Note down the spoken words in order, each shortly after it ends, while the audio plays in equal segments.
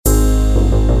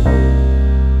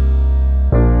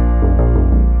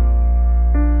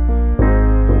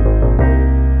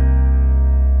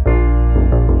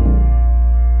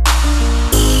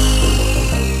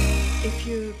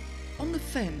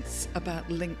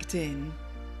LinkedIn?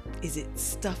 Is it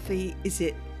stuffy? Is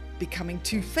it becoming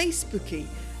too Facebooky?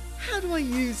 How do I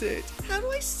use it? How do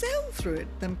I sell through it?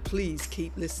 Then please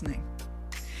keep listening.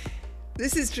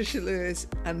 This is Trisha Lewis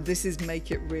and this is Make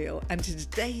It Real. And in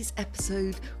today's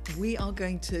episode, we are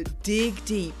going to dig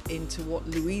deep into what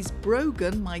Louise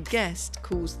Brogan, my guest,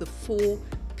 calls the 4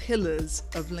 pillars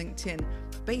of LinkedIn.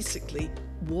 Basically,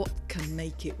 what can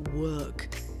make it work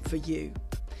for you?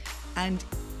 And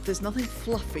there's nothing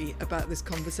fluffy about this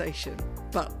conversation,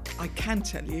 but I can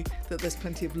tell you that there's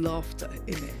plenty of laughter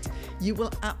in it. You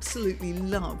will absolutely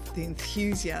love the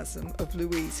enthusiasm of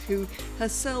Louise, who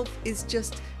herself is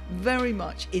just very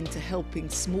much into helping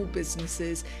small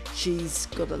businesses. She's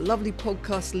got a lovely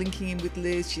podcast linking in with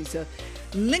Liz. She's a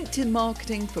LinkedIn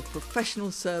marketing for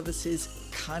professional services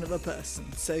kind of a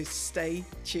person. So stay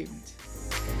tuned.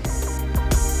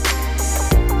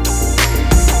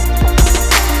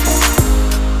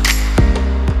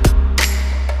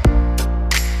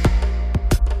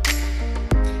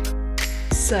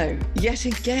 So, yet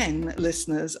again,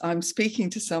 listeners, I'm speaking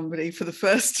to somebody for the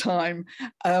first time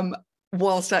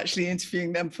whilst actually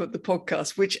interviewing them for the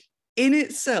podcast, which in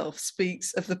itself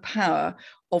speaks of the power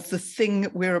of the thing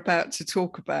we're about to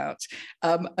talk about.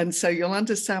 And so you'll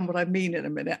understand what I mean in a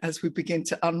minute as we begin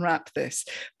to unwrap this.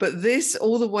 But this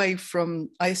all the way from,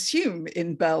 I assume,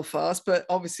 in Belfast, but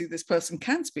obviously this person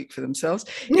can speak for themselves,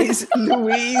 is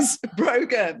Louise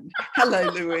Brogan. Hello,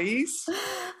 Louise.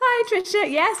 Hi, Trisha.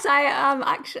 Yes,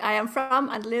 I am from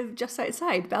and live just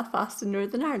outside Belfast in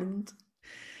Northern Ireland.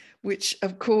 Which,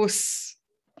 of course,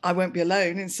 I won't be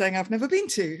alone in saying I've never been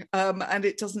to. And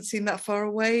it doesn't seem that far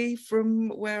away from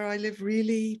where I live,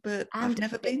 really, but I've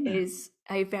never been there. It is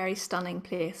a very stunning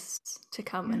place to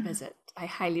come and visit. I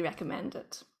highly recommend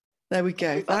it. There we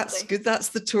go. That's good. That's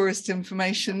the tourist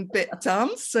information bit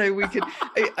done. So we could,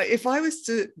 if I was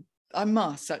to, I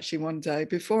must actually one day,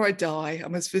 before I die, I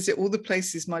must visit all the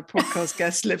places my podcast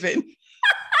guests live in.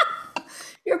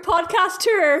 Your podcast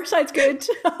tour sounds good.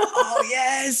 Oh,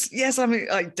 yes, I mean,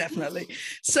 definitely.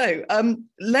 So I'm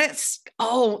going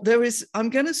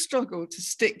to struggle to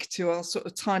stick to our sort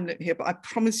of time limit here, but I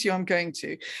promise you I'm going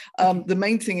to. The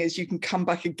main thing is you can come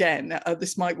back again.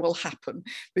 This might well happen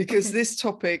because this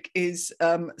topic is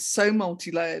so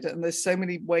multi-layered and there's so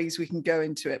many ways we can go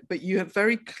into it, but you have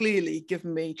very clearly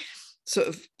given me sort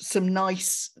of some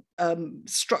nice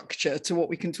structure to what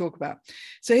we can talk about.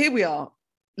 So here we are.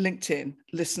 LinkedIn,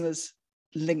 listeners,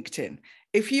 LinkedIn.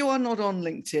 If you are not on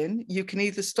LinkedIn, you can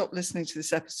either stop listening to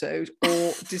this episode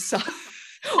or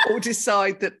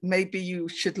decide that maybe you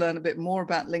should learn a bit more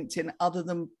about LinkedIn other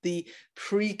than the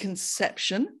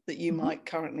preconception that you might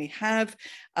currently have.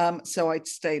 So I'd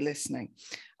stay listening.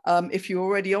 If you're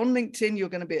already on LinkedIn, you're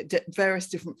going to be at various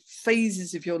different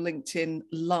phases of your LinkedIn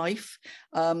life.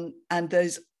 And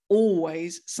there's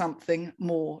always something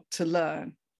more to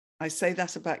learn. I say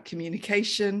that about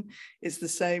communication. It's the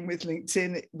same with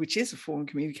LinkedIn, which is a form of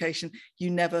communication.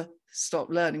 You never stop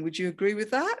learning. Would you agree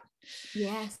with that?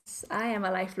 Yes, I am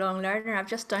a lifelong learner. I've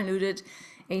just downloaded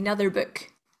another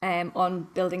book on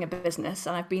building a business,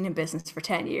 and I've been in business for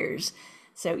 10 years.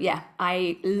 So yeah,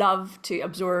 I love to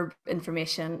absorb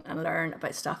information and learn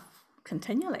about stuff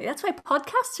continually. That's why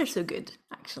podcasts are so good,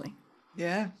 actually.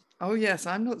 Yeah. Oh, yes,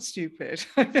 I'm not stupid.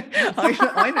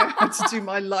 I know how to do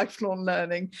my lifelong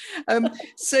learning.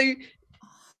 So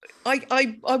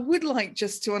I would like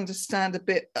just to understand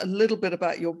a little bit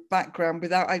about your background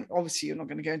without, obviously you're not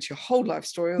going to go into your whole life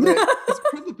story, although it's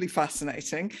probably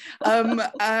fascinating.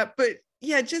 But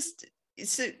yeah,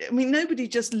 nobody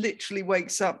just literally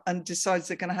wakes up and decides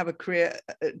they're going to have a career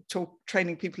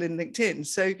training people in LinkedIn.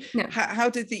 So no.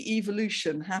 How did the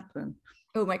evolution happen?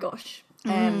 Oh my gosh.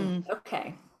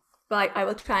 Okay. But I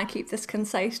will try and keep this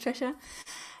concise, Trisha.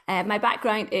 My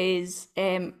background is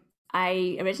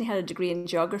I originally had a degree in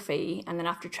geography, and then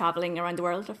after traveling around the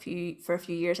world for a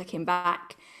few years, I came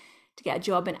back to get a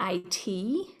job in IT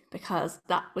because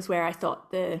that was where I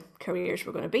thought the careers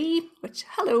were going to be, which,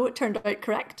 it turned out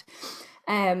correct.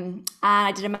 And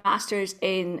I did a master's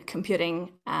in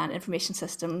computing and information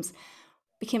systems,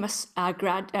 became a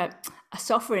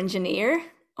software engineer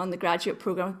on the graduate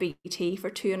program with BT for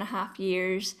 2.5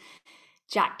 years,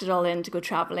 jacked it all in to go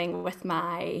traveling with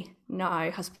my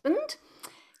now husband,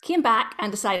 came back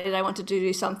and decided I wanted to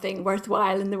do something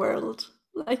worthwhile in the world,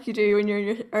 like you do when you're in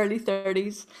your early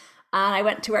 30s. And I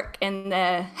went to work in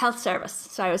the health service.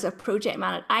 So I was a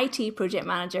IT project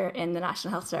manager in the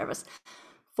National Health Service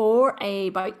for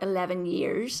about 11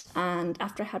 years. And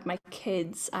after I had my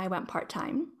kids, I went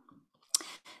part-time.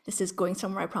 This is going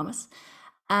somewhere, I promise.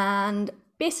 And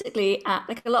basically,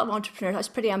 like a lot of entrepreneurs, I was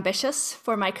pretty ambitious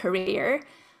for my career,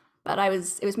 But it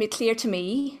was made clear to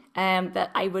me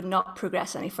that I would not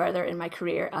progress any further in my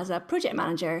career as a project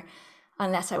manager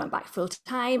unless I went back full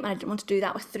time, and I didn't want to do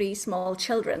that with 3 small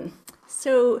children.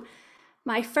 So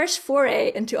my first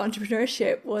foray into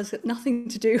entrepreneurship was nothing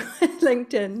to do with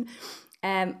LinkedIn.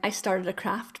 I started a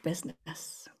craft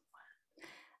business.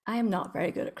 I am not very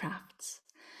good at crafts.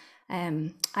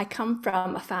 I come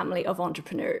from a family of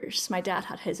entrepreneurs. My dad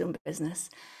had his own business,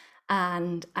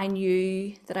 and I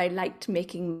knew that I liked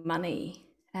making money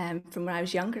from when I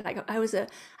was younger. Like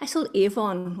I sold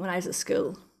Avon when I was at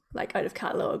school, like out of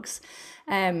catalogs,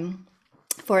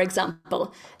 for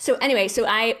example. So anyway, so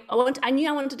I knew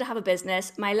I wanted to have a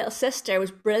business. My little sister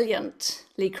was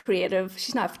brilliantly creative.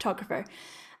 She's now a photographer,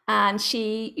 and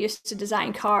she used to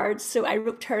design cards. So I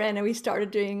roped her in, and we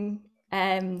started doing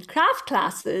craft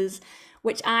classes,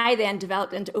 which I then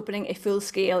developed into opening a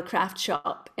full-scale craft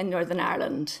shop in Northern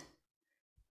Ireland,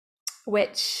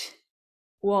 which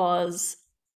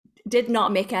did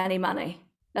not make any money.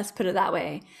 Let's put it that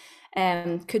way.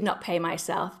 Could not pay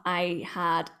myself. I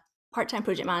had part-time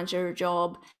project manager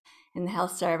job in the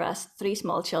health service, 3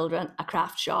 small children, a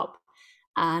craft shop,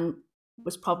 and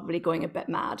was probably going a bit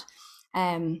mad.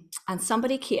 And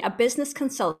a business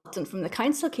consultant from the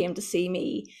council came to see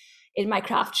me in my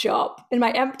craft shop, in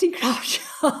my empty craft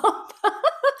shop,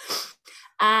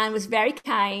 and was very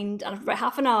kind. And for about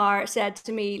half an hour said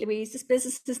to me, Louise, this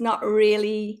business is not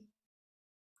really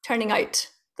turning out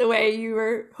the way you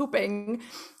were hoping,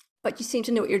 but you seem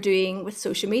to know what you're doing with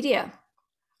social media.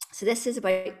 So this is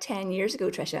about 10 years ago,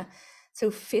 Tricia. So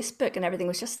Facebook and everything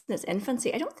was just in its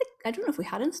infancy. I don't know if we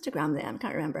had Instagram then, I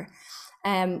can't remember.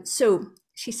 So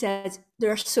she said,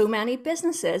 there are so many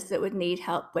businesses that would need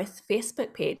help with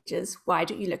Facebook pages. Why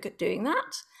don't you look at doing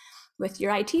that with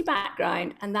your IT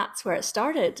background? And that's where it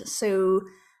started. So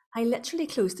I literally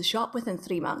closed the shop within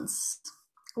 3 months.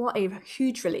 What a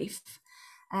huge relief.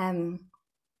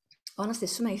 Honestly,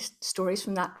 so many stories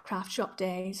from that craft shop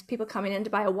days. People coming in to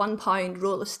buy a £1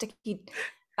 roll of sticky,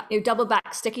 double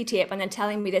back sticky tape, and then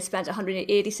telling me they spent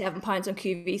 £187 on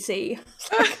QVC.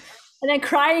 And then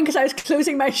crying because I was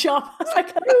closing my shop. I was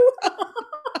like, hello.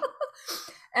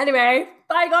 Anyway,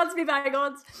 bygones be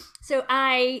bygones. So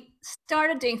I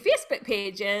started doing Facebook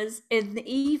pages in the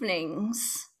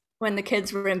evenings when the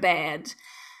kids were in bed,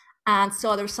 and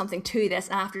saw there was something to this.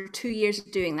 And after 2 years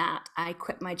of doing that, I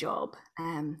quit my job.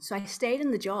 So I stayed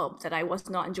in the job that I was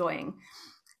not enjoying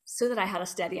so that I had a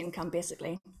steady income,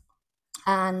 basically.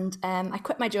 And I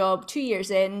quit my job 2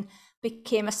 years in,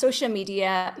 became a social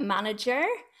media manager,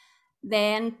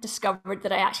 then discovered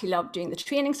that I actually loved doing the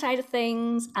training side of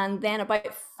things. And then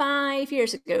about 5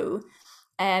 years ago,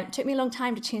 it took me a long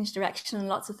time to change direction on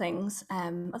lots of things,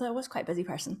 although I was quite a busy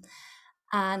person.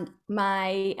 And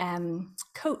my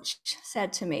coach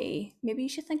said to me, maybe you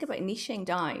should think about niching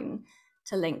down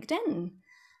to LinkedIn.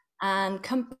 And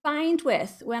combined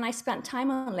with when I spent time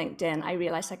on LinkedIn, I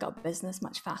realized I got business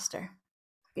much faster.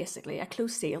 Basically, I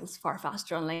closed sales far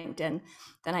faster on LinkedIn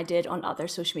than I did on other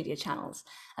social media channels.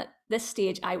 At this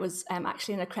stage, I was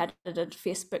actually an accredited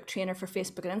Facebook trainer for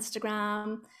Facebook and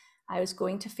Instagram. I was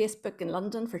going to Facebook in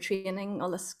London for training. All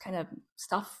this kind of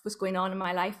stuff was going on in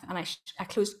my life. And I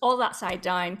closed all that side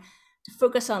down to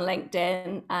focus on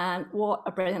LinkedIn. And what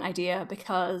a brilliant idea,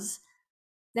 because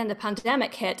then the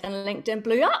pandemic hit and LinkedIn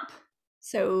blew up.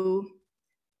 So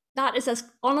that is as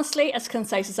honestly as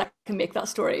concise as I can make that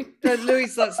story.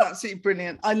 Louise, that's absolutely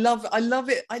brilliant. I love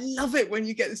it. I love it when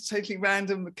you get this totally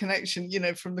random connection,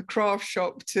 from the craft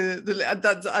shop to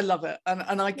I love it.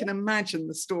 And I can imagine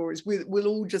the stories. We'll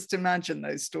all just imagine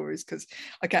those stories because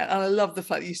I can. And I love the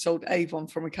fact that you sold Avon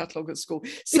from a catalogue at school.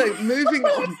 So moving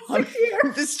on,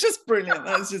 it's just brilliant.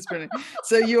 That's just brilliant.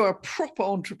 So you're a proper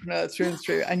entrepreneur through and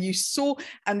through, and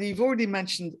and you've already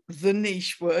mentioned the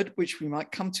niche word, which we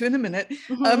might come to in a minute.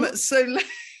 Mm-hmm. So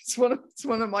it's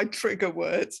one of my trigger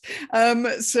words.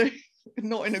 So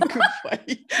not in a good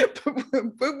way,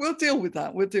 but we'll deal with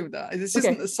that. This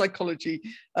isn't the psychology.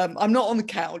 I'm not on the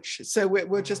couch, so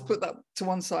we'll just put that to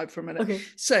one side for a minute. Okay.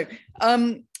 So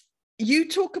you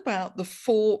talk about the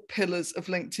 4 pillars of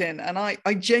LinkedIn, and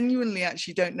I genuinely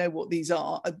actually don't know what these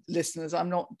are, listeners. I'm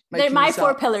not making They're my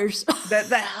 4 pillars. They're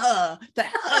her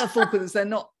 4 pillars. They're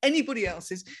not anybody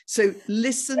else's. So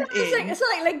listen in. It's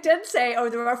not like LinkedIn say, "Oh,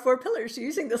 there are 4 pillars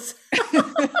using this."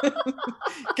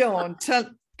 Go on,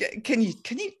 can you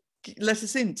let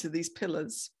us into these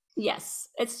pillars? Yes,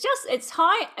 it's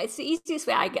the easiest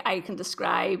way I can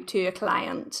describe to a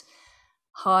client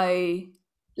how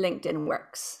LinkedIn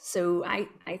works. So I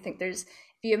think if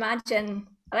you imagine,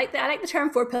 I like the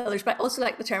term 4 pillars, but I also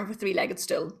like the term for 3-legged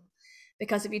stool,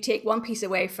 because if you take one piece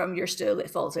away from your stool, it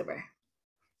falls over.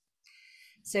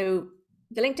 So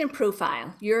the LinkedIn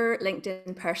profile, your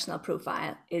LinkedIn personal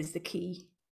profile, is the key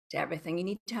to everything. You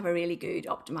need to have a really good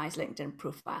optimized LinkedIn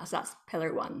profile. So that's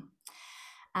pillar one.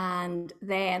 And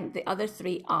then the other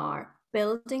three are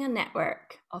building a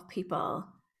network of people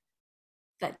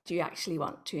that you actually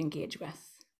want to engage with.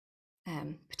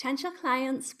 Potential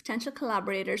clients, potential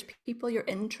collaborators, people you're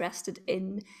interested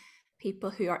in, people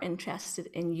who are interested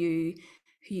in you,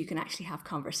 who you can actually have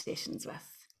conversations with.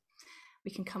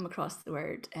 We can come across the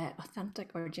word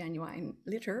authentic or genuine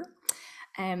later.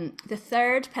 The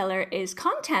third pillar is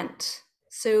content.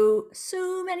 So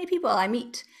many people I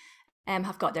meet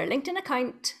have got their LinkedIn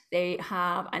account. They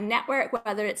have a network,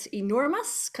 whether it's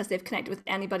enormous because they've connected with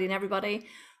anybody and everybody,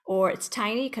 or it's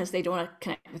tiny because they don't want to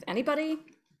connect with anybody.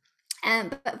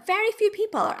 But very few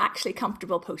people are actually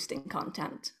comfortable posting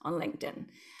content on LinkedIn.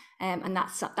 And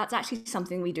that's actually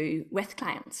something we do with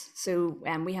clients. So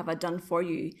we have a done for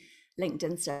you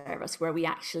LinkedIn service where we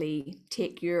actually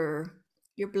take your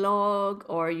blog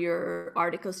or your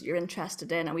articles that you're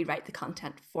interested in, and we write the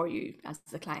content for you as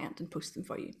the client and post them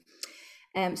for you.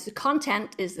 So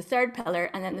content is the third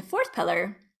pillar. And then the fourth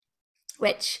pillar,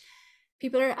 which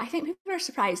I think people are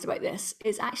surprised about this,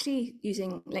 is actually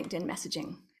using LinkedIn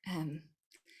messaging.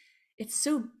 It's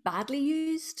so badly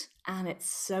used and it's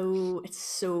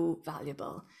so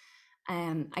valuable.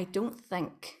 I don't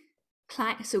think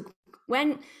so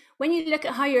when you look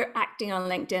at how you're acting on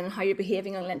LinkedIn, how you're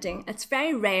behaving on LinkedIn, it's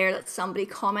very rare that somebody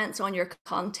comments on your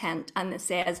content and it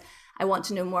says, I want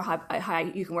to know more how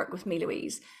you can work with me,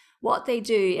 Louise. What they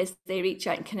do is they reach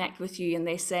out and connect with you and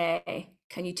they say,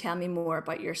 can you tell me more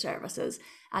about your services?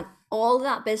 And all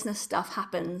that business stuff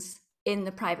happens in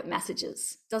the private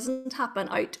messages. It doesn't happen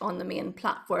out on the main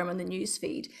platform on the news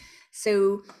feed.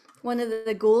 So one of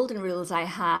the golden rules I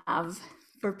have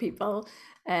for people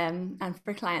and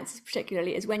for clients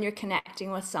particularly is when you're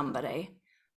connecting with somebody,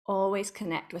 always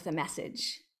connect with a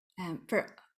message for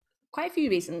quite a few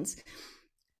reasons.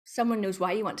 Someone knows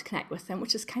why you want to connect with them,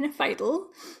 which is kind of vital.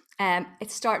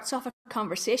 It starts off a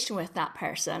conversation with that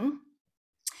person.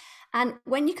 And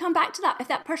when you come back to that, if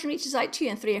that person reaches out to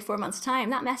you in 3 or 4 months' time,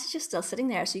 that message is still sitting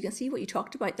there. So you can see what you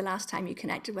talked about the last time you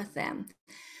connected with them.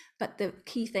 But the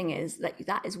key thing is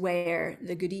that is where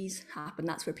the goodies happen.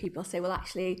 That's where people say, well,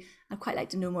 actually, I'd quite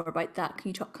like to know more about that.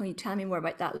 Can you tell me more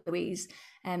about that, Louise?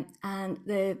 And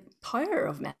the power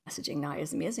of messaging now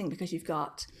is amazing because you've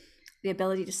got the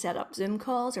ability to set up Zoom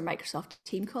calls or Microsoft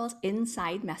Team calls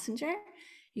inside Messenger.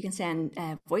 You can send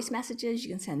voice messages,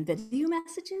 you can send video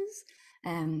messages.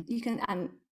 And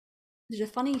there's a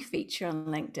funny feature on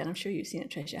LinkedIn, I'm sure you've seen it,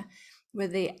 Tricia,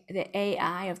 with the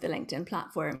AI of the LinkedIn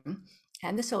platform,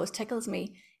 and this always tickles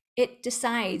me. It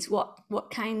decides what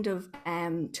kind of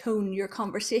tone your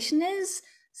conversation is.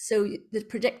 So the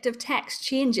predictive text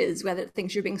changes whether it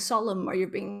thinks you're being solemn or you're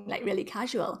being like really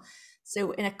casual.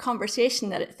 So in a conversation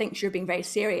that it thinks you're being very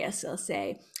serious, it'll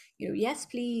say, yes,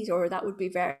 please, or that would be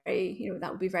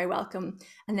very welcome.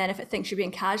 And then if it thinks you're being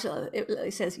casual, it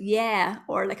literally says, yeah,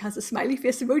 or like has a smiley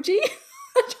face emoji,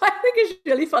 which I think is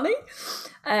really funny.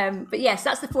 But yes,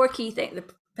 that's the 4 key things, the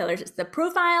pillars. It's the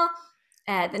profile,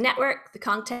 the network, the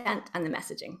content, and the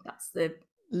messaging. That's the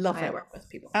Love way it. I work with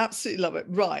people. Absolutely love it.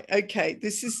 Right. Okay.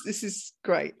 This is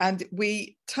great. And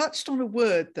we touched on a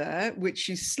word there, which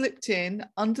you slipped in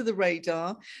under the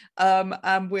radar.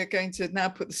 And we're going to now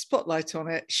put the spotlight on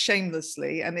it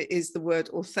shamelessly. And it is the word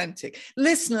authentic.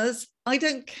 Listeners, I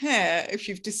don't care if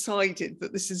you've decided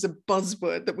that this is a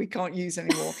buzzword that we can't use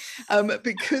anymore,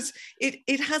 because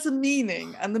it has a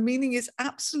meaning, and the meaning is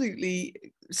absolutely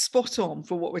spot on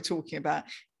for what we're talking about.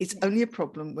 It's only a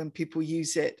problem when people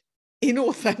use it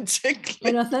inauthentically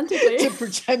to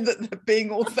pretend that they're being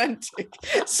authentic.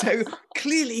 So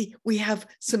clearly we have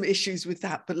some issues with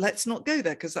that, but let's not go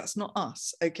there because that's not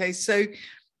us. Okay, so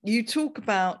you talk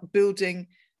about building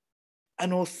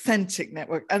an authentic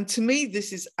network, and to me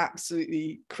this is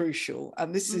absolutely crucial,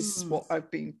 and this is what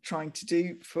I've been trying to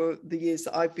do for the years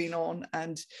that I've been on.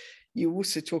 And you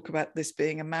also talk about this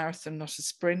being a marathon, not a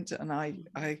sprint, and I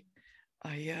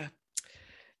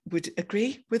would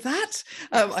agree with that.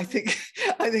 I think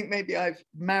maybe I've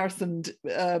marathon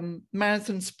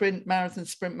sprint,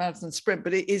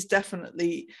 but it is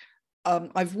definitely,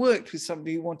 I've worked with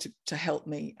somebody who wanted to help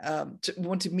me,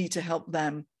 wanted me to help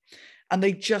them, and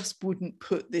they just wouldn't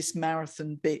put this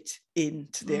marathon bit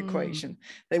into the equation.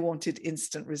 They wanted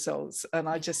instant results. And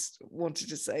I just wanted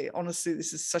to say, honestly,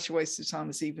 this is such a waste of time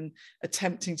as even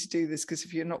attempting to do this, because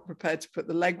if you're not prepared to put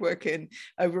the legwork in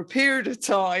over a period of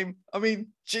time, I mean,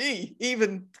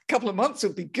 even a couple of months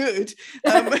would be good.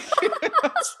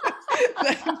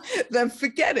 then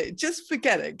forget it. Just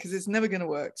forget it, because it's never going to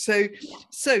work. So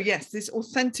yes, this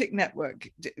authentic network.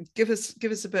 Give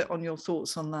us a bit on your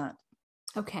thoughts on that.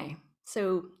 Okay,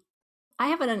 so I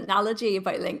have an analogy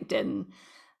about LinkedIn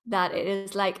that it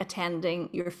is like attending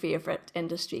your favorite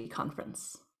industry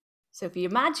conference. So if you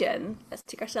imagine, let's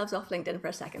take ourselves off LinkedIn for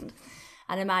a second,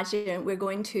 and imagine we're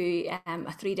going to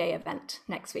a 3-day event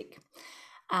next week.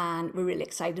 And we're really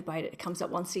excited about it. It comes up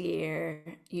once a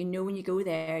year. You know, when you go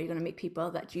there, you're going to meet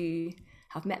people that you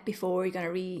have met before. You're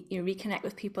going to reconnect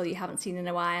with people you haven't seen in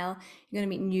a while. You're going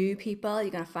to meet new people.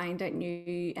 You're going to find out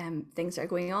new things that are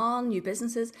going on, new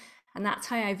businesses. And that's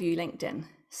how I view LinkedIn.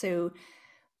 So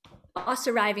us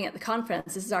arriving at the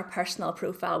conference, this is our personal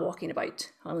profile walking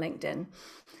about on LinkedIn.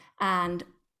 And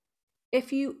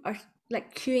if you are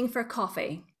like queuing for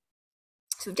coffee,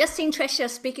 so we've just seen Tricia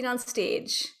speaking on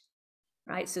stage,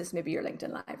 right? So this may be your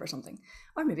LinkedIn Live or something,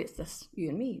 or maybe it's this, you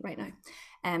and me right now.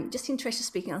 Just seen Tricia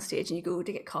speaking on stage, and you go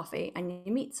to get coffee and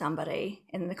you meet somebody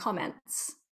in the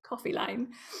comments, coffee line.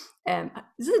 Is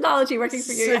this analogy working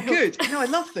for you? So good. No, I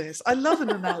love this. I love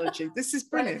an analogy. This is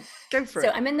brilliant. Go for it.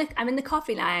 So I'm in the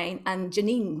coffee line, and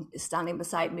Janine is standing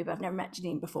beside me, but I've never met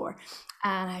Janine before.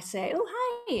 And I say, "Oh,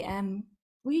 hi.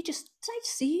 Did I just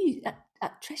see you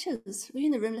at Tricia's? Were you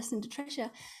in the room listening to Tricia?"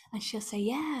 And she'll say,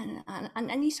 "Yeah."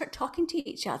 And you start talking to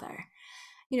each other,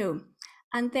 you know.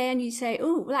 And then you say,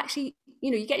 "Oh, well, actually,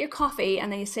 you know," you get your coffee,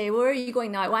 and then you say, "Where are you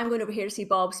going now?" "Well, I'm going over here to see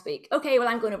Bob speak." "Okay, well,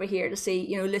 I'm going over here to see,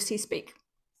 you know, Lucy speak."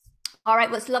 "All right,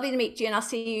 well, it's lovely to meet you, and I'll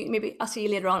see you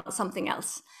later on at something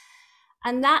else."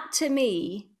 And that, to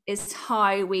me, is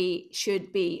how we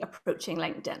should be approaching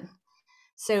LinkedIn.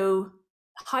 So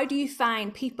how do you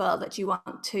find people that you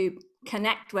want to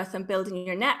connect with and build in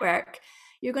your network?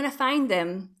 You're going to find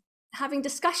them having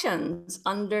discussions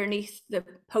underneath the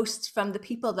posts from the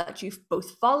people that you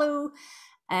both follow.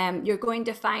 You're going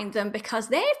to find them because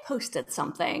they've posted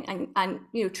something, and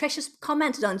you know, Tricia's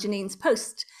commented on Janine's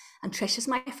post, and Tricia's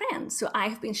my friend, so I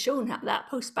have been shown that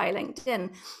post by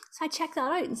LinkedIn. So I check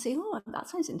that out and say, "Oh, that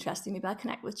sounds interesting. Maybe I'll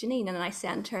connect with Janine." And then I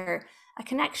send her a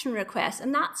connection request.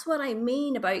 And that's what I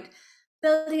mean about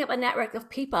building up a network of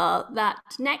people that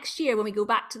next year, when we go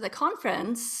back to the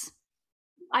conference,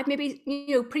 I've maybe,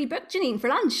 you know, pre-booked Janine for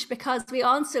lunch because we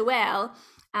on so well,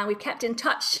 and we've kept in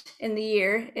touch in the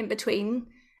year in between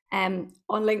on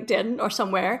LinkedIn or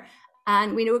somewhere.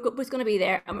 And we know we're both going to be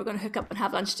there, and we're going to hook up and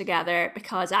have lunch together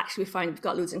because actually we found we've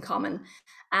got loads in common.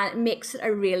 And it makes it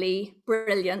a really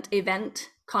brilliant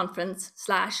event, conference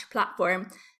 /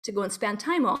 platform to go and spend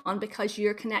time on, because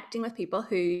you're connecting with people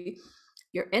who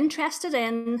you're interested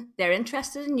in, they're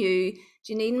interested in you.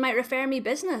 Janine might refer me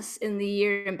business in the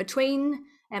year in between.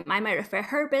 I might refer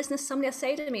her business. Somebody will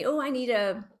say to me, "Oh, I need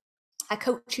a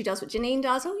coach who does what Janine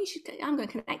does. Oh, I'm going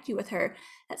to connect you with her.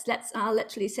 I'll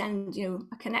literally send, you know,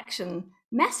 a connection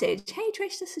message. Hey,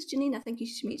 Trish, this is Janine. I think you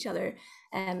should meet each other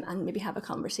and maybe have a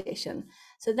conversation."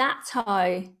 So that's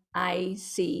how I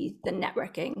see the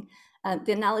networking.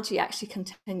 The analogy actually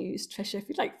continues, Tricia, if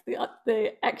you'd like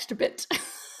the extra bit.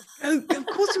 Oh, of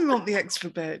course we want the extra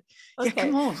bit. Okay. Yeah,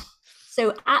 come on.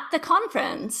 So at the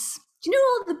conference, do you know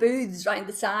all the booths around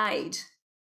the side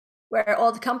where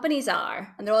all the companies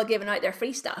are, and they're all giving out their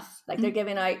free stuff? Like they're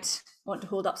giving out, want to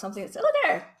hold up something and say,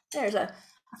 "Oh, there's a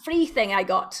free thing I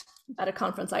got at a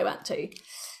conference I went to."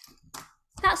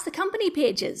 That's the company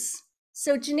pages.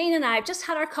 So Janine and I have just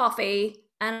had our coffee,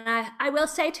 and I will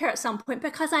say to her at some point,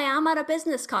 because I am at a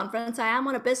business conference, I am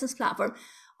on a business platform,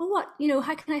 "Well,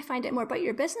 how can I find out more about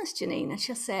your business, Janine?" And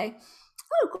she'll say,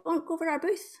 "Oh, go over to our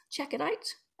booth, check it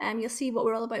out. You'll see what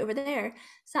we're all about over there."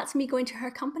 So that's me going to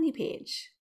her company page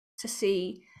to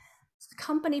see. The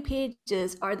company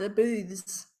pages are the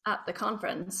booths at the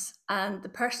conference, and the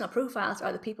personal profiles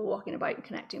are the people walking about and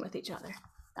connecting with each other.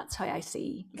 That's how I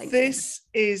see LinkedIn. This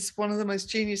is one of the most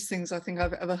genius things I think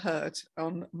I've ever heard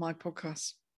on my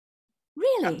podcast.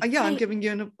 Really? Yeah, I'm giving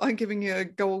you a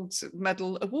gold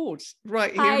medal award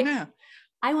right here and now.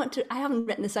 I haven't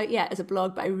written this out yet as a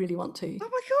blog, but I really want to. Oh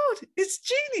my God, it's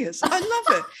genius. I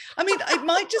love it. I mean, it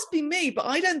might just be me, but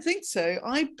I don't think so.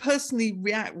 I personally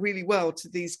react really well to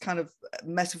these kind of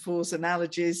metaphors,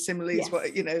 analogies, similes,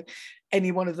 yes.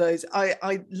 Any one of those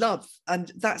I love.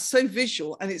 And that's so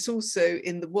visual. And it's also,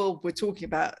 in the world we're talking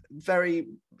about,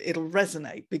 it'll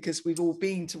resonate because we've all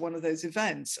been to one of those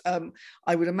events,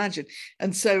 I would imagine.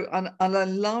 And so, and I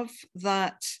love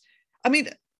that. I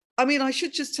mean, I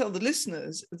should just tell the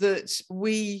listeners that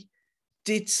we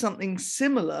did something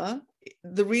similar.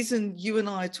 The reason you and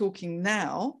I are talking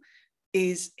now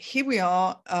is here we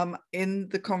are in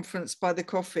the conference by the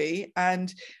coffee,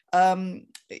 and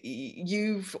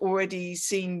you've already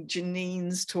seen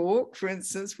Janine's talk, for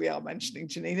instance. We are mentioning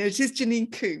Janine. It is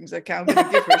Janine Coombs. Okay, I'm going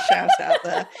to give her a shout out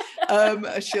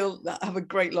there. She'll have a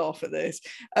great laugh at this.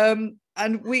 And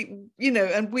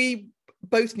we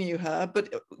both knew her,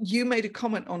 but you made a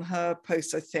comment on her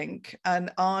post, I think,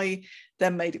 and I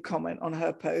then made a comment on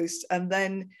her post, and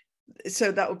then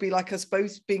so that would be like us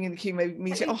both being in the queue, maybe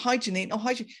meeting. Oh, hi, Janine. Oh,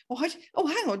 hi. Oh, hi. Oh,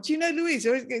 hang on. Do you know Louise?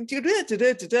 No, I don't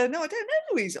know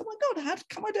Louise. Oh my God, how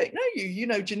come I don't know you? You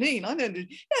know Janine. I know.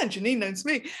 Yeah, Janine knows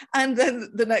me. And then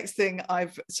the next thing,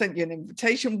 I've sent you an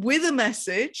invitation with a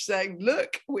message saying,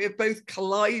 look, we have both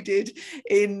collided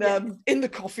in the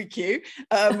coffee queue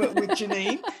with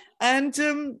Janine. And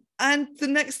the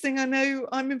next thing I know,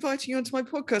 I'm inviting you onto my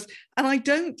podcast. And I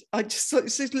don't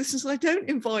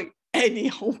invite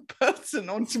any old person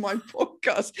onto my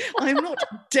podcast. I'm not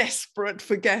desperate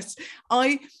for guests.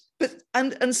 And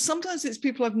sometimes it's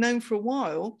people I've known for a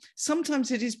while.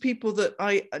 Sometimes it is people that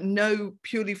I know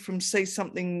purely from, say,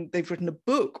 something they've written a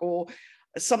book or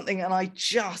something, and I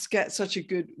just get such a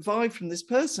good vibe from this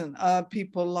person.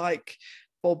 People like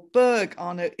Bob Berg,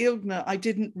 Arno Ilgner, I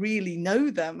didn't really know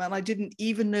them, and I didn't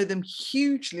even know them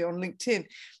hugely on LinkedIn.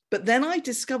 But then I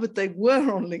discovered they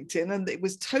were on LinkedIn, and it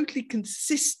was totally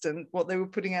consistent what they were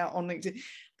putting out on LinkedIn.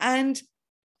 And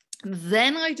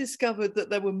then I discovered that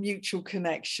there were mutual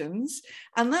connections.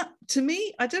 And that, to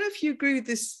me, I don't know if you agree with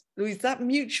this, Louise, that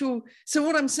mutual. So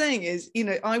what I'm saying is,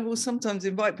 I will sometimes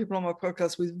invite people on my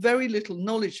podcast with very little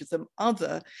knowledge of them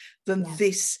other than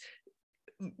this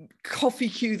coffee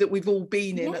queue that we've all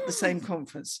been in at the same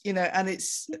conference, and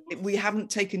we haven't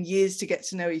taken years to get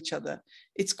to know each other.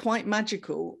 It's quite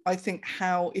magical, I think,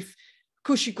 how, if, of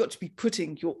course, you've got to be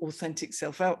putting your authentic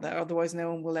self out there, otherwise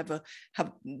no one will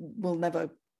never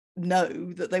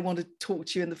know that they want to talk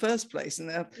to you in the first place.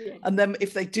 And then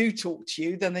if they do talk to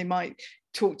you, then they might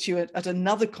talk to you at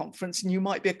another conference, and you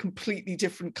might be a completely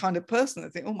different kind of person. I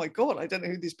think, oh my God, I don't know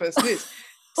who this person is.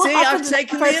 See, I've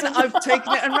taken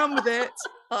it and run with it.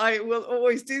 I will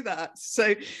always do that.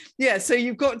 So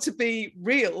you've got to be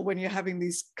real when you're having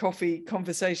these coffee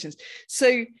conversations.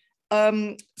 So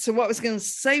what I was going to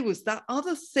say was that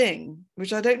other thing,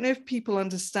 which I don't know if people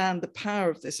understand the power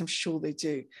of this. I'm sure they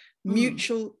do.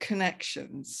 Mutual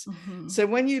connections. Mm-hmm. So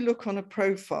when you look on a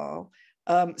profile,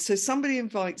 so somebody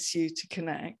invites you to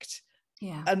connect.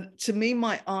 Yeah. And to me,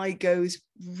 my eye goes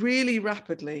really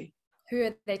rapidly. Who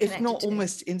are they connected if not to?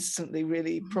 Almost instantly,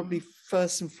 really, probably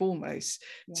first and foremost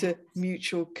to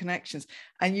mutual connections.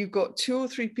 And you've got 2 or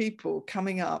 3 people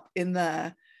coming up in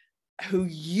there who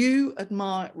you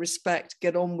admire, respect,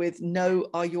 get on with, know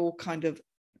are your kind of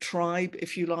tribe,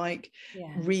 if you like,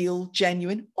 real,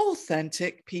 genuine,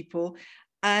 authentic people.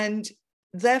 And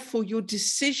therefore your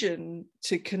decision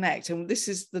to connect, and this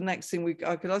is the next thing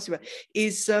I could ask you about,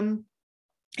 is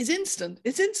instant.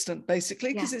 It's instant,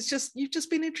 basically, because it's just, you've just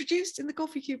been introduced in the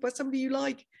coffee queue by somebody you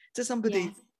like to somebody.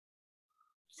 Yes.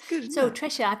 It's good. So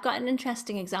Tricia, I've got an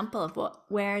interesting example of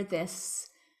where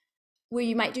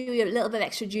you might do a little bit of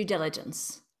extra due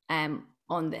diligence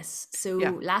on this. So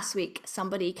last week,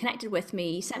 somebody connected with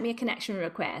me, sent me a connection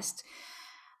request,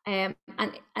 and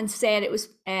said it was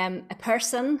a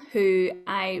person who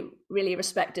I really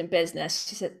respect in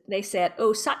business. They said,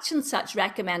 oh, such and such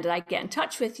recommended I get in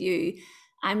touch with you.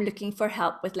 I'm looking for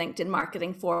help with LinkedIn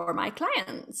marketing for my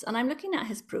clients. And I'm looking at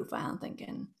his profile and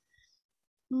thinking,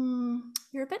 you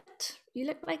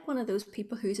look like one of those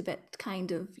people who's a bit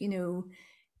kind of,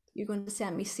 you're going to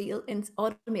send me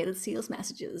automated sales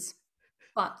messages.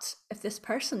 But if this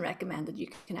person recommended you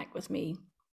connect with me,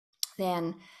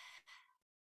 then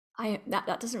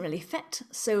that doesn't really fit.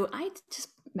 So I just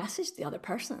messaged the other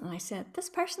person and I said, this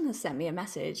person has sent me a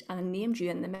message and I named you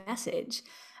in the message.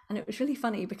 And it was really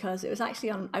funny because it was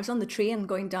actually I was on the train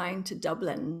going down to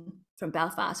Dublin from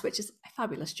Belfast, which is a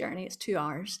fabulous journey. It's 2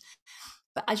 hours.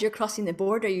 But as you're crossing the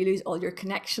border, you lose all your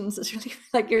connections. It's really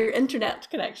like your internet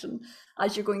connection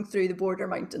as you're going through the border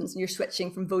mountains and you're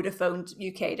switching from Vodafone to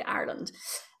UK to Ireland.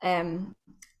 And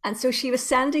so she was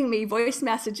sending me voice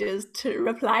messages to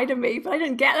reply to me, but I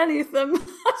didn't get any of them. I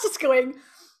was just going,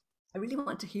 I really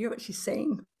want to hear what she's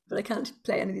saying, but I can't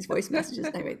play any of these voice messages.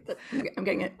 Anyway, I'm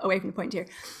getting away from the point here.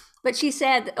 But she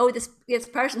said, oh, this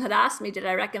person had asked me, did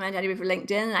I recommend anybody for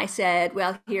LinkedIn? And I said,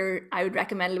 well, here, I would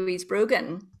recommend Louise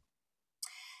Brogan.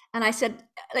 And I said,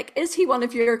 like, is he one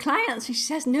of your clients? And she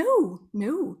says, no.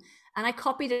 And I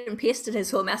copied and pasted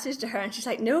his whole message to her. And she's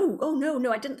like, no,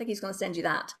 I didn't think he's going to send you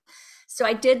that. So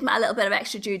I did a little bit of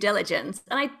extra due diligence.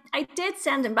 And I did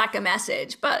send him back a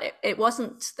message, but it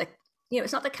wasn't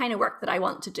it's not the kind of work that I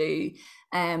want to do.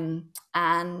 And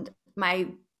my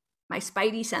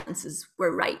spidey senses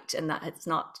were right in that it's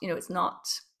not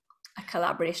a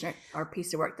collaboration or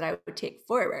piece of work that I would take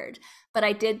forward. But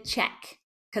I did check,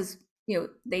 because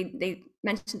they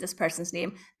mentioned this person's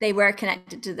name. They were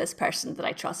connected to this person that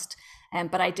I trust.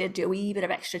 But I did do a wee bit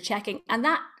of extra checking. And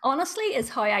that honestly is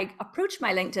how I approach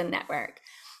my LinkedIn network.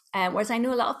 Whereas I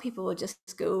know a lot of people will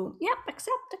just go, yep,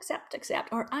 accept.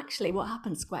 Or actually what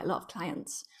happens, quite a lot of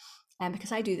clients,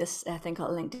 because I do this thing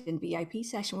called a LinkedIn VIP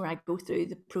session where I go through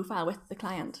the profile with the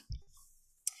client.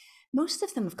 Most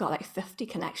of them have got like 50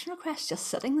 connection requests just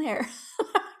sitting there.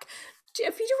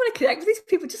 If you don't want to connect with these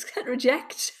people, just hit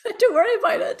reject. Don't worry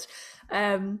about it.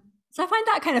 So I find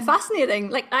that kind of fascinating.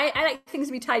 Like I like things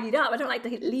to be tidied up. I don't like to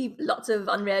leave lots of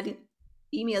unread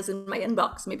emails in my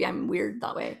inbox. Maybe I'm weird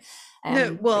that way.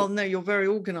 No, you're very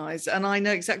organized, and I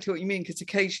know exactly what you mean, because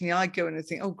occasionally I go in and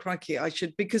think, oh crikey, I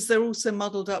should, because they're also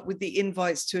muddled up with the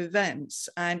invites to events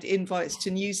and invites to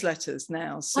newsletters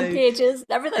now, so on pages,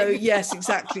 everything. So yes,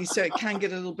 exactly. So it can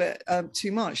get a little bit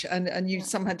too much, and you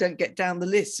somehow don't get down the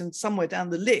list, and somewhere down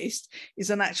the list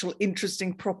is an actual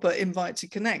interesting proper invite to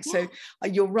connect. So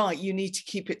you're right, you need to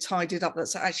keep it tidied up.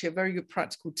 That's actually a very good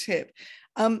practical tip.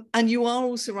 And you are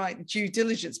also right, due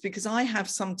diligence, because I have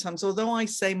sometimes, although I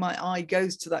say my eye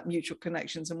goes to that mutual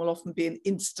connections and will often be an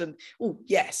instant, oh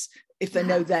yes, if they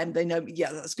know them, they know me,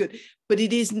 yeah, that's good. But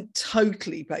it isn't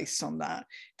totally based on that.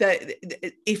 That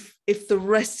if the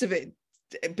rest of it,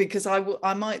 because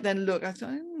I might then look, I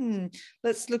thought,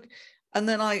 let's look. And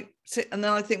then I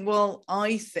think, well,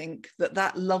 I think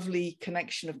that lovely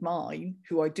connection of mine,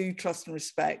 who I do trust and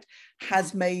respect,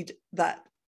 has made that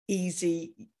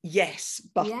easy yes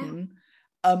button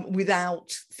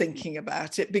without thinking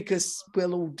about it, because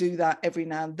we'll all do that every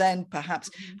now and then perhaps,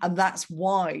 and that's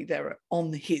why they're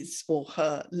on his or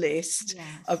her list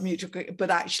of mutual,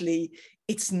 but actually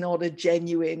it's not a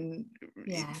genuine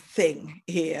thing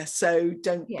here, so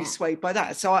don't be swayed by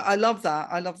that. So I love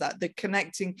that the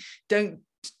connecting, don't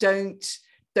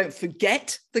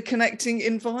forget the connecting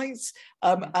invites,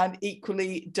 and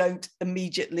equally don't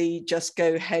immediately just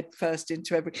go head first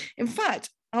into every. In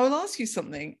fact, I will ask you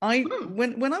something.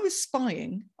 When I was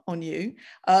spying on you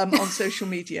on social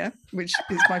media, which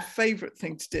is my favorite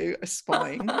thing to do,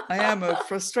 spying. I am a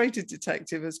frustrated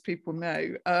detective, as people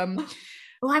know. I'm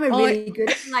a really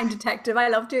good online detective. I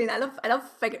love doing that. I love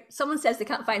figure. Someone says they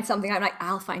can't find something, I'm like,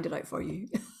 I'll find it out for you.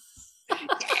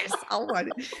 Yes, I'll write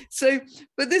it. So,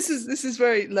 but this is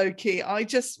very low key. I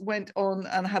just went on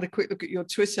and had a quick look at your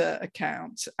Twitter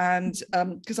account, and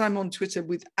because I'm on Twitter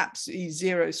with absolutely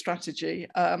zero strategy.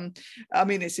 I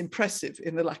mean, it's impressive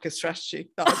in the lack of strategy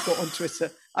that I've got on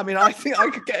Twitter. I mean, I think I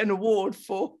could get an award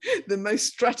for the most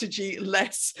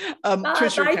strategy-less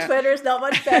Twitter account. Twitter is not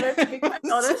much better, to be quite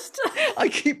honest. I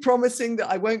keep promising that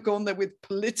I won't go on there with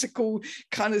political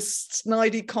kind of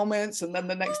snidey comments, and then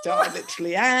the next day I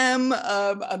literally am.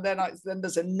 And then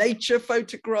there's a nature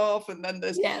photograph, and then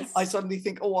there's I suddenly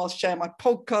think, oh, I'll share my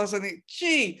podcast. I think,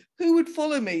 gee, who would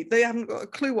follow me? They haven't got a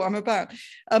clue what I'm about.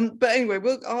 But anyway,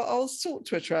 I'll sort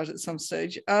Twitter out at some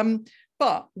stage.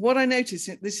 But what I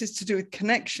noticed, this is to do with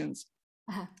connections,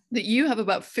 that you have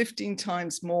about 15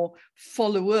 times more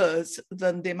followers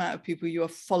than the amount of people you are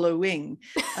following.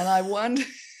 And I wonder,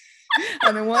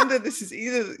 this is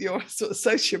either you're a sort of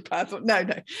sociopath or no.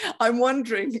 I'm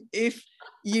wondering if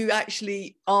you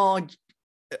actually are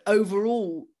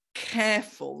overall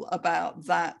careful about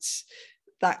that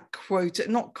quota,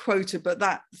 not quota, but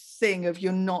that thing of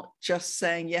you're not just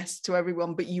saying yes to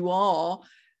everyone, but you are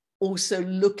also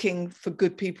looking for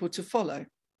good people to follow.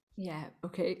 Yeah,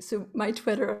 okay. So my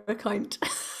Twitter account,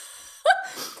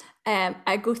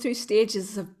 I go through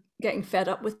stages of getting fed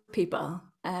up with people.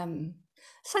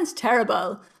 Sounds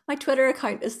terrible. My Twitter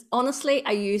account is, honestly,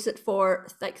 I use it for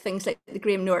like things like the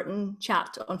Graham Norton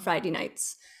chat on Friday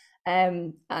nights,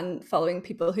 and following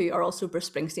people who are also Bruce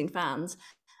Springsteen fans,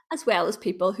 as well as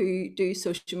people who do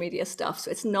social media stuff.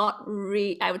 So it's not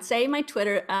I would say my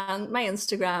Twitter and my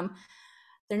Instagram,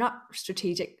 they're not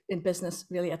strategic in business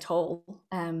really at all.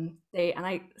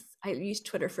 I use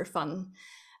Twitter for fun.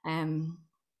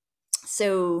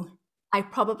 So I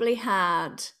probably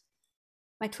had,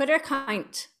 my Twitter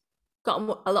account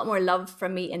got a lot more love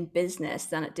from me in business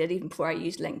than it did even before I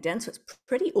used LinkedIn. So it's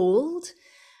pretty old.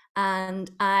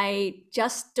 And I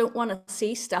just don't want to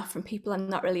see stuff from people I'm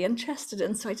not really interested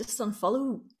in. So I just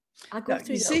unfollow. I go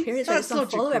through little periods where I just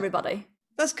unfollow everybody.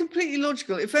 That's completely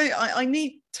logical. If I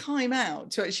need time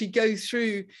out to actually go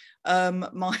through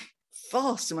my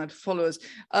vast amount of followers,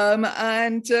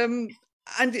 and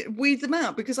and weed them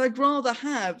out, because I'd rather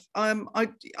have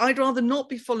I'd rather not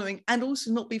be following and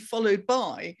also not be followed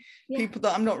by people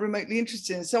that I'm not remotely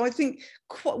interested in. So I think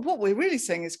what we're really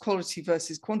saying is quality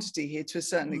versus quantity here to a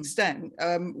certain extent,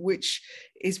 which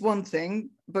is one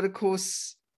thing, but of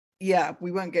course, yeah,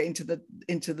 we won't get into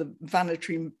the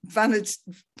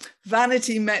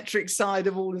vanity metric side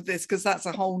of all of this, because that's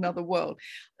a whole nother world.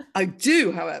 I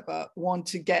do, however, want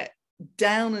to get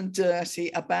down and dirty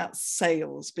about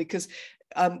sales, because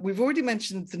we've already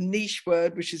mentioned the niche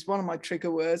word, which is one of my trigger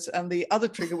words, and the other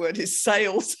trigger word is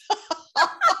sales.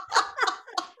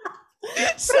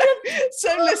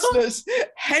 So listeners,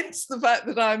 hence the fact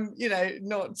that I'm,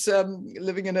 not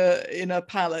living in a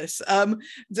palace. I'm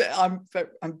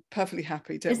perfectly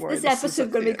happy. Don't worry. This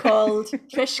episode going to be called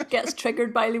 "Trish Gets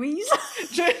Triggered by Louise."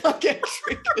 I get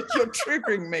triggered. You're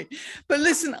triggering me. But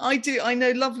listen, I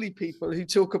know lovely people who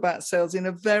talk about sales in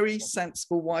a very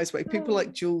sensible, wise way. People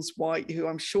like Jules White, who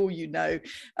I'm sure you know.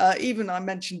 Even I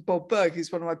mentioned Bob Berg,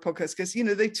 who's one of my podcasts, because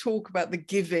they talk about the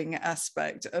giving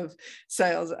aspect of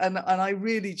sales, and I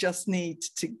really just need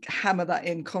to hammer that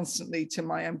in constantly to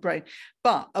my own brain.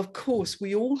 But of course,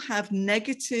 we all have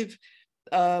negative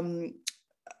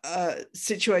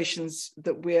situations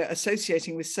that we're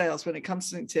associating with sales when it comes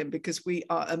to LinkedIn, because we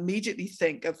immediately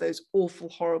think of those awful,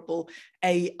 horrible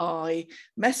AI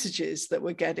messages that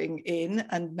we're getting in,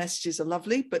 and messages are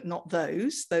lovely, but not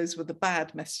those were the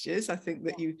bad messages, I think,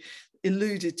 that you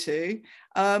alluded to.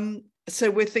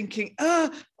 So we're thinking, I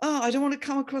don't want to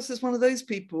come across as one of those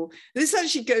people. This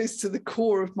actually goes to the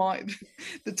core of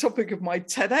the topic of my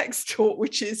TEDx talk,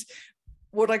 which is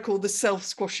what I call the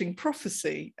self-squashing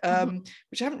prophecy,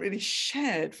 which I haven't really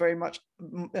shared very much.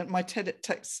 My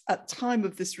TEDx at time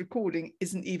of this recording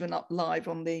isn't even up live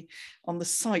on the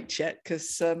site yet,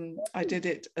 because I did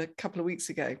it a couple of weeks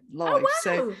ago live. Oh, wow.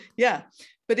 So yeah,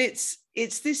 but it's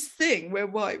this thing where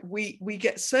we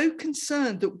get so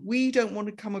concerned that we don't want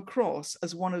to come across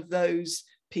as one of those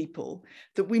people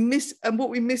that we miss, and what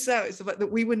we miss out is the fact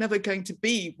that we were never going to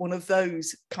be one of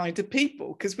those kind of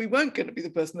people, because we weren't going to be the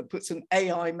person that puts an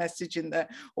AI message in there,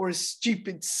 or a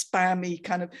stupid spammy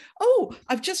kind of, oh,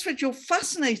 I've just read your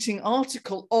fascinating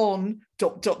article on ...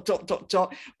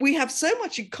 We have so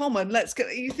much in common, let's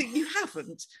get. You think you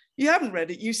haven't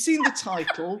read it, you've seen the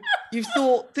title, you've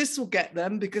thought this will get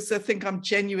them because they think I'm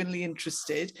genuinely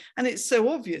interested, and it's so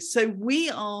obvious. So we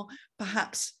are,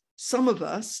 perhaps some of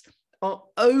us are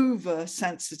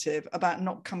oversensitive about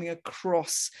not coming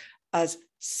across as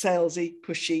salesy,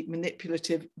 pushy,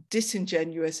 manipulative,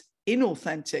 disingenuous,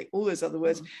 inauthentic, all those other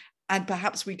words. And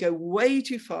perhaps we go way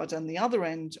too far down the other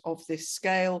end of this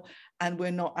scale, and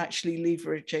we're not actually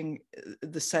leveraging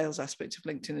the sales aspect of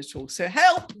LinkedIn at all. So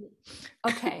help.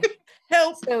 Okay.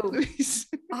 Help. So Please.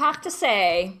 I have to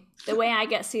say, the way I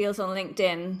get sales on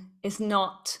LinkedIn is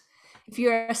not, if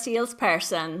you're a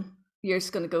salesperson, you're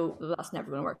just going to go, well, that's never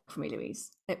going to work for me,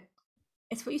 Louise.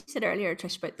 It's what you said earlier,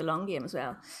 Trish, about the long game as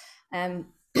well. How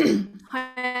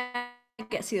I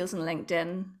get sales on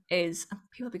LinkedIn is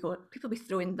people be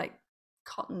throwing like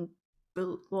cotton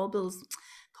wool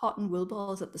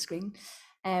balls at the screen,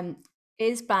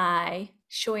 is by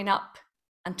showing up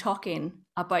and talking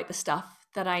about the stuff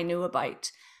that I know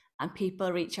about, and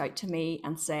people reach out to me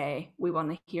and say, we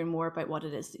want to hear more about what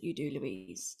it is that you do,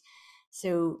 Louise.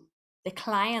 So the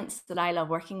clients that I love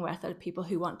working with are people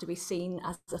who want to be seen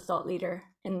as a thought leader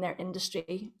in their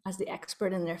industry, as the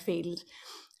expert in their field.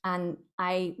 And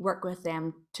I work with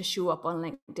them to show up on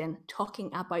LinkedIn talking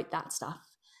about that stuff.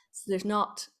 So there's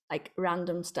not like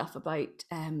random stuff about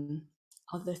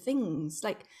other things.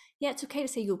 Like, yeah, it's okay to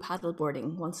say you go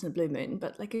paddleboarding once in a blue moon,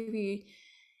 but like if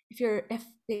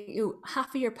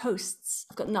half of your posts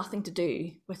have got nothing to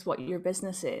do with what your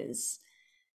business is.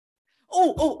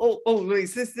 Oh,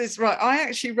 Louise, this right. I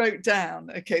actually wrote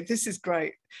down, okay, this is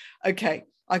great. Okay,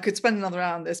 I could spend another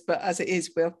hour on this, but as it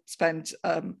is, we'll spend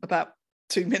about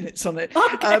 2 minutes on it.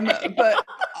 Okay. But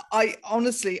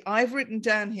I've written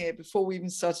down here, before we even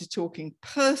started talking,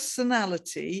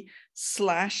 personality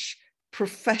 /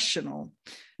 professional.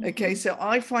 Okay, so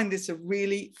I find this a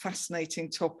really fascinating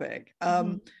topic.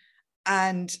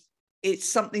 And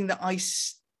it's something that I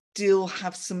still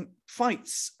have some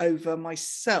fights over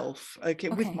myself,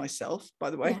 with myself, by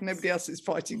the way. Yes. Nobody else is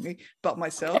fighting me but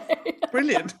myself. Okay.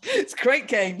 Brilliant. It's a great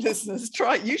game, listeners.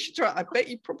 Try it. You should try it. I bet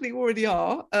you probably already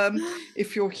are,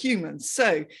 if you're human.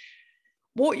 So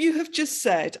what you have just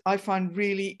said, I find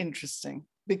really interesting,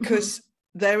 because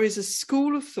there is a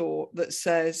school of thought that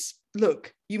says,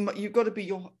 look, you've got to be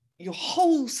your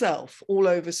whole self all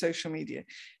over social media.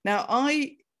 Now,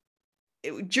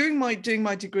 during doing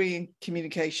my degree in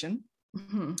communication,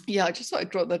 Mm-hmm. Yeah, I just thought I'd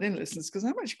drop that in, listeners, because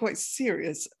I'm actually quite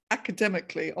serious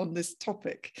academically on this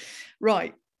topic.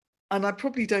 Right. And I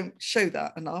probably don't show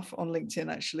that enough on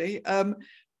LinkedIn, actually.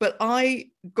 But I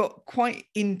got quite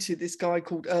into this guy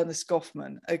called Ernest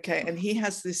Goffman. Okay. And he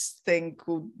has this thing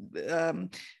called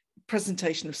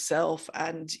presentation of self,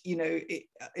 and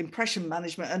impression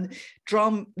management and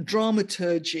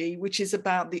dramaturgy, which is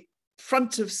about the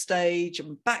front of stage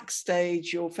and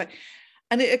backstage,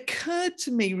 and it occurred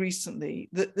to me recently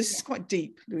that this is quite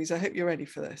deep, Louise. I hope you're ready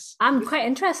for this. I'm quite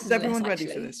interested. Is everyone ready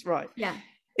for this? Right. Yeah.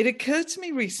 It occurred to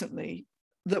me recently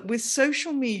that with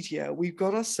social media, we've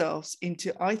got ourselves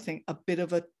into, I think, a bit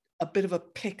of a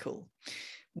pickle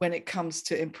when it comes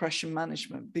to impression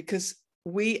management, because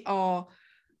we are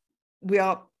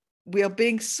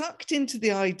being sucked into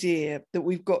the idea that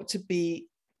we've got to be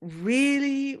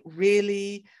really,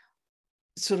 really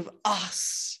sort of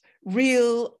us,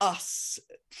 real us,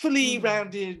 fully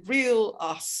rounded, real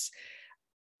us.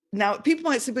 Now, people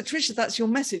might say, but Tricia, that's your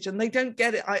message, and they don't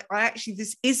get it. I actually,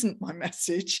 this isn't my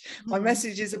message. My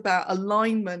message is about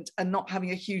alignment and not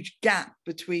having a huge gap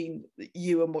between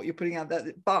you and what you're putting out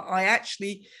there. But I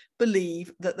actually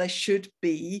believe that there should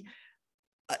be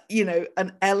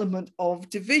an element of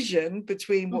division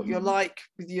between what you're like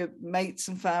with your mates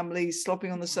and family,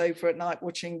 slopping on the sofa at night,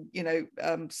 watching,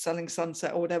 Selling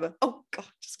Sunset or whatever. Oh God,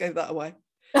 just gave that away.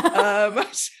 Okay.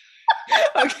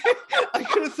 I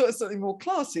could have thought of something more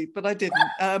classy, but I didn't.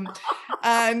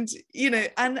 And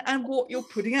what you're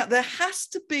putting out, there has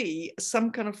to be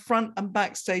some kind of front and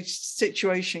backstage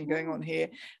situation going on here.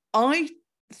 I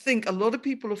think a lot of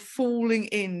people are falling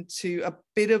into a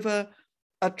bit of a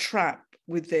trap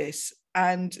with this,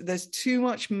 and there's too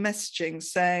much messaging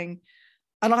saying,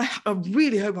 and I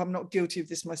really hope I'm not guilty of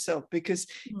this myself, because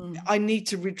I need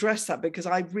to redress that, because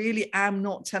I really am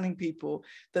not telling people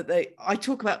that I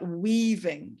talk about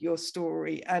weaving your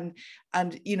story and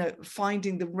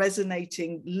finding the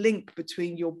resonating link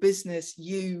between your business,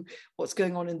 what's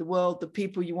going on in the world, the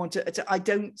people you want to I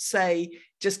don't say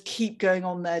just keep going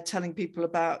on there telling people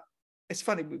about. It's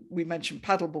funny, we mentioned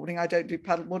paddleboarding. I don't do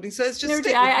paddleboarding, so it's just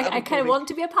I kind of want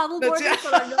to be a paddleboarder,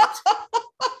 but I'm not.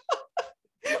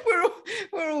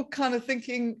 We're all kind of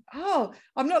thinking,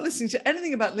 I'm not listening to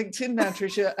anything about LinkedIn now,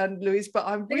 Tricia and Louise, but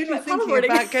I'm really thinking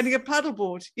about getting a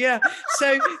paddleboard. Yeah,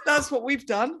 so that's what we've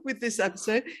done with this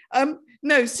episode.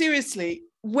 No, seriously,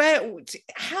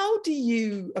 how do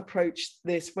you approach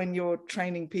this when you're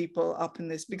training people up in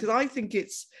this? Because I think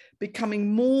it's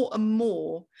becoming more and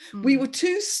more. We were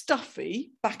too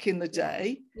stuffy back in the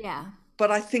day. Yeah.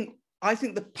 But I think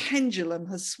the pendulum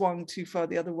has swung too far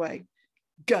the other way.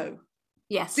 Go.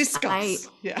 Yes. Discuss.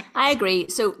 I agree.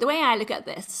 So the way I look at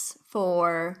this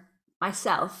for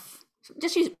myself,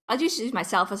 I'll just use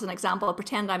myself as an example. I'll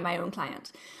pretend I'm my own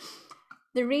client.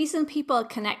 The reason people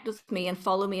connect with me and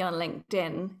follow me on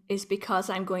LinkedIn is because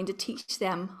I'm going to teach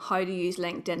them how to use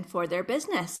LinkedIn for their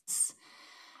business.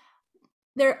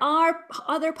 There are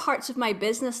other parts of my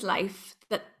business life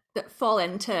that fall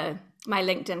into my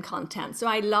LinkedIn content. So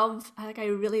I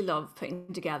really love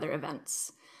putting together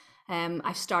events.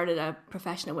 I've started a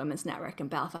professional women's network in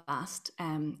Belfast.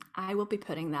 I will be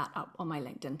putting that up on my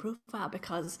LinkedIn profile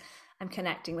because I'm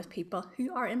connecting with people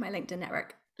who are in my LinkedIn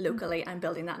network locally. I'm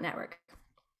building that network.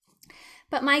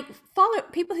 But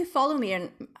people who follow me and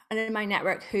in my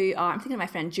network I'm thinking of my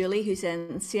friend Julie, who's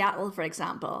in Seattle, for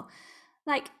example.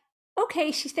 Like,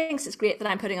 okay, she thinks it's great that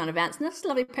I'm putting on events. And that's a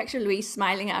lovely picture of Louise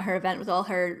smiling at her event with all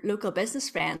her local business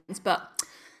friends. But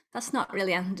that's not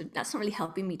really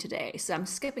helping me today. So I'm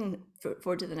skipping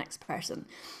forward to the next person.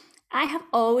 I have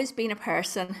always been a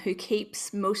person who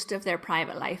keeps most of their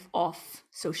private life off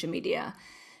social media.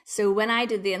 So when I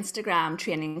did the Instagram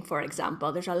training, for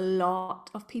example, there's a lot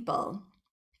of people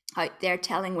out there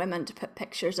telling women to put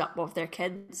pictures up of their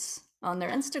kids on their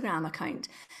Instagram account.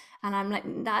 And I'm like,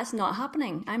 that's not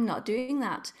happening. I'm not doing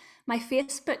that. My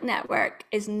Facebook network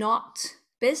is not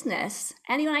business.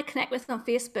 Anyone I connect with on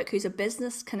Facebook who's a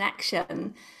business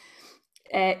connection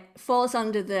falls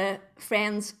under the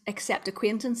friends accept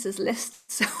acquaintances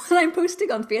list. So when I'm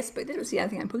posting on Facebook, they don't see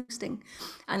anything I'm posting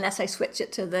unless I switch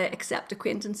it to the accept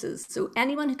acquaintances. So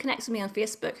anyone who connects with me on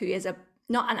Facebook who is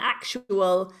not an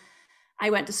actual, I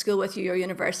went to school with you or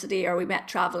university or we met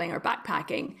traveling or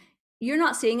backpacking, you're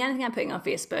not seeing anything I'm putting on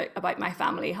Facebook about my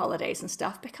family holidays and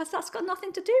stuff, because that's got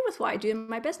nothing to do with what I do in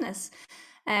my business.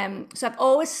 So I've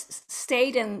always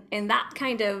stayed in that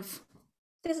kind of,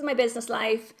 this is my business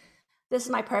life, this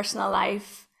is my personal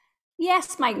life.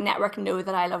 Yes, my network know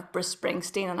that I love Bruce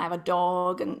Springsteen and I have a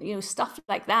dog and stuff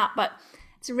like that, but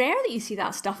it's rare that you see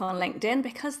that stuff on LinkedIn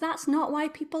because that's not why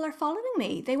people are following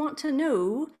me. They want to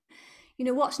know,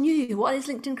 what's new? What is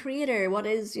LinkedIn Creator? What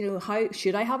is, how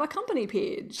should I have a company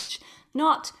page?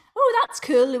 Not, oh, that's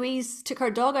cool. Louise took her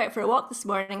dog out for a walk this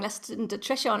morning, listened to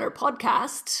Trisha on her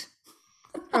podcast.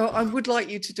 Oh, I would like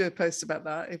you to do a post about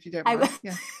that if you don't I mind.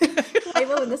 will, Yeah. I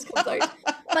will when this comes out.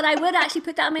 But I would actually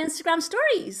put that on my Instagram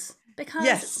stories because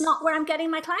it's not where I'm getting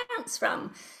my clients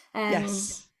from.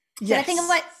 Yes. So I think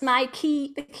about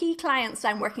the key clients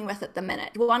I'm working with at the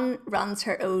minute. One runs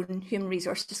her own human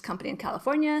resources company in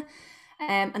California.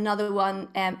 Another one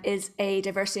is a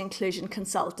diversity inclusion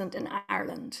consultant in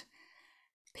Ireland.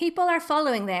 People are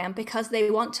following them because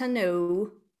they want to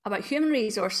know about human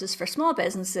resources for small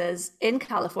businesses in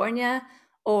California,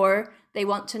 or they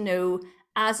want to know,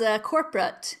 as a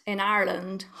corporate in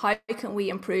Ireland, how can we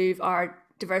improve our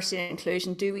diversity and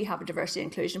inclusion? Do we have a diversity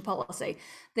and inclusion policy?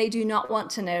 They do not want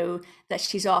to know that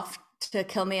she's off to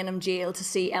Kilmainham jail to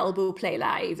see Elbow play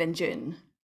live in June.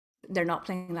 They're not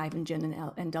playing live in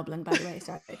June in Dublin, by the way.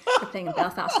 Sorry, they're playing in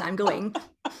Belfast. And I'm going.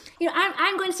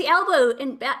 I'm going to see Elbow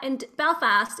in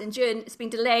Belfast in June. It's been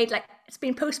delayed, like it's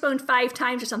been postponed 5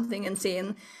 times or something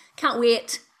insane. Can't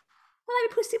wait. Will I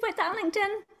be posting about that on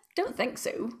LinkedIn? Don't think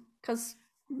so, because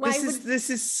this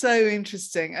is so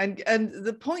interesting, and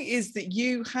the point is that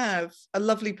you have a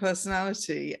lovely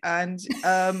personality, and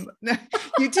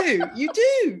you do.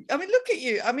 I mean, look at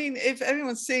you. I mean, if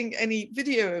anyone's seeing any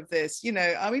video of this,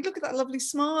 I mean, look at that lovely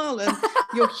smile and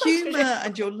your humor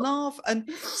and your laugh,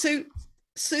 and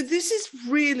so this is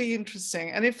really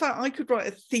interesting. And in fact, I could write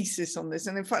a thesis on this.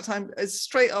 And in fact,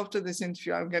 straight after this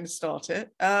interview, I'm going to start it.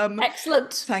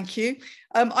 Excellent. Thank you.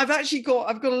 I've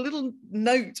got a little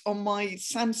note on my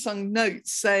Samsung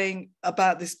Notes saying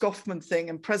about this Goffman thing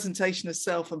and presentation of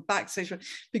self and backstage,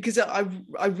 because I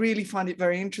really find it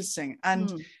very interesting.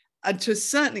 And to a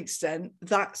certain extent,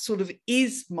 that sort of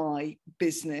is my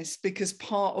business because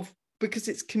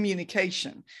it's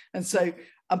communication. And so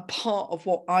and part of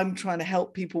what I'm trying to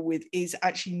help people with is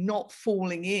actually not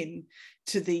falling in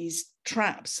to these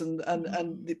traps and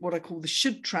what I call the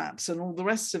should traps and all the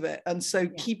rest of it. And so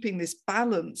keeping this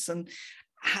balance and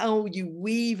how you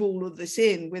weave all of this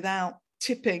in without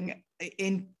tipping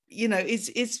in,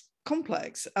 is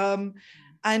complex. And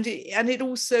it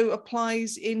also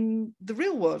applies in the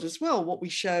real world as well, what we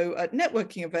show at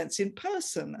networking events in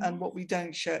person and what we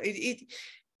don't show.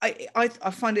 I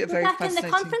find it very fascinating. Back in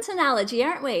the conference analogy,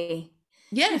 aren't we?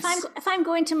 Yes. If I'm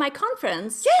going to my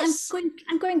conference,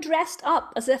 I'm going dressed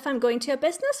up as if I'm going to a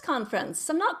business conference.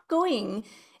 I'm not going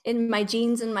in my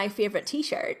jeans and my favorite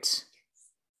t-shirt.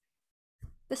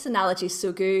 This analogy is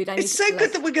so good. It's so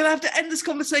good that we're going to have to end this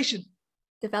conversation.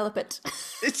 Develop it.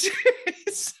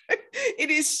 It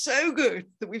is so good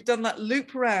that we've done that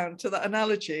loop around to that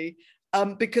analogy.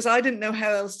 Because I didn't know how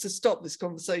else to stop this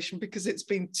conversation because it's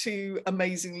been too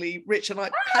amazingly rich, and I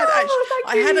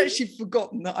had actually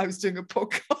forgotten that I was doing a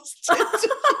podcast.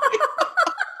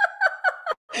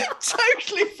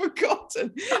 Totally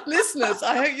forgotten. Listeners,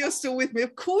 I hope you're still with me.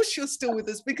 Of course you're still with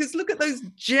us, because look at those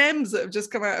gems that have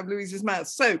just come out of Louise's mouth.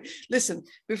 So listen,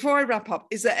 before I wrap up,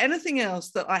 is there anything else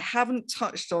that I haven't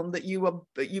touched on that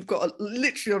you've got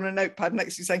literally on a notepad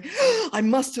next to you saying, oh, I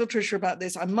must tell Trisha about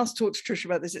this, I must talk to Trisha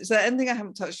about this? Is there anything I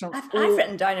haven't touched on? I've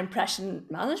written down impression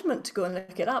management to go and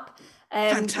look it up.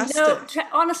 Fantastic.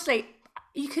 Honestly,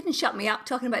 you couldn't shut me up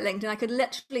talking about LinkedIn. I could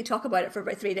literally talk about it for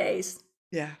about 3 days.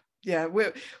 Yeah,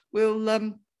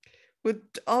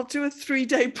 I'll do a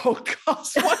 3-day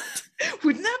podcast.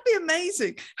 Wouldn't that be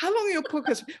amazing? How long are your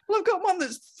podcasts? Well, I've got one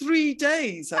that's 3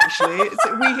 days actually.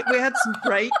 We had some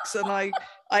breaks, and I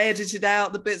edited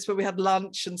out the bits where we had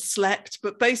lunch and slept,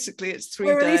 but basically it's 3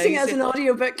 days. We're releasing it as an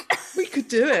audiobook. We could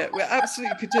do it. We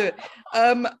absolutely could do it.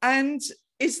 And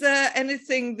is there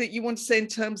anything that you want to say in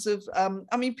terms of?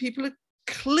 I mean, people are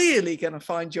clearly going to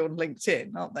find you on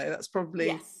LinkedIn, aren't they? That's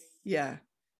probably yeah.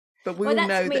 But we all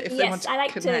know that if they want to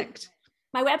connect.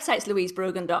 My website's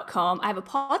louisebrogan.com. I have a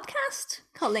podcast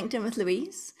called LinkedIn with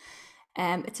Louise.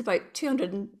 It's about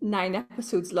 209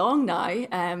 episodes long now.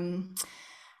 And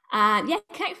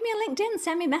connect with me on LinkedIn,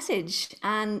 send me a message.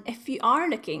 And if you are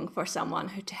looking for someone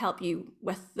to help you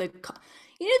with the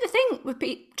thing with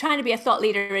trying to be a thought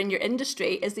leader in your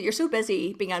industry is that you're so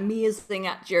busy being amazing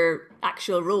at your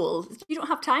actual role, you don't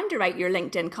have time to write your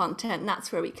LinkedIn content, and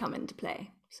that's where we come into play.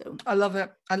 So I love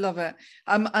it.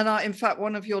 And in fact,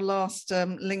 one of your last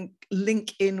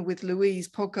link in with Louise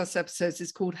podcast episodes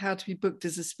is called How to Be Booked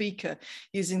as a Speaker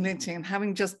Using LinkedIn. And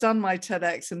having just done my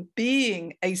TEDx and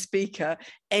being a speaker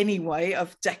anyway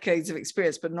of decades of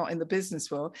experience, but not in the business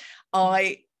world,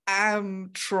 I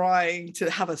am trying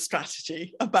to have a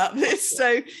strategy about this.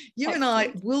 So you and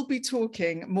I will be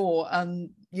talking more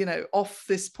off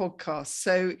this podcast.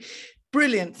 So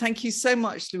Brilliant. Thank you so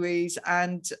much, Louise.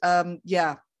 And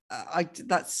that's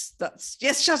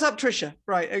yes, shut up, Trisha.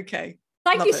 Right, okay.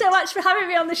 Thank you so much for having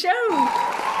me on the show.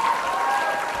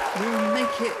 Your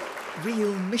Make It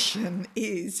Real mission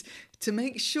is to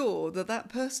make sure that that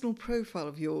personal profile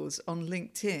of yours on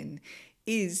LinkedIn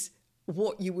is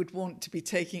what you would want to be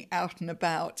taking out and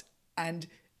about and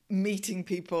meeting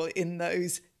people in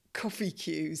those coffee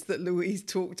queues that Louise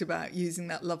talked about, using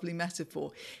that lovely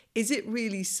metaphor. Is it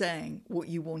really saying what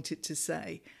you want it to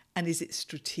say? And is it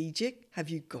strategic? Have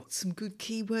you got some good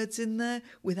keywords in there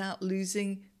without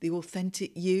losing the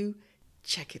authentic you?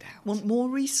 Check it out. Want more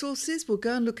resources? Well,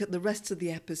 go and look at the rest of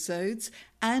the episodes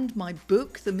and my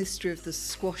book, The Mystery of the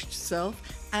Squashed Self,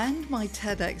 and my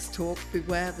TEDx talk,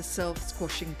 Beware the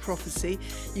Self-Squashing Prophecy.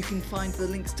 You can find the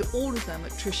links to all of them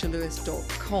at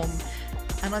trishalewis.com.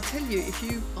 And I tell you, if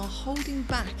you are holding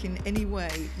back in any way,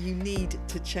 you need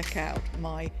to check out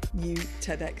my new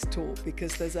TEDx talk,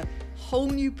 because there's a whole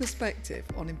new perspective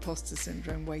on imposter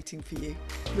syndrome waiting for you.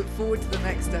 Look forward to the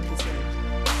next episode.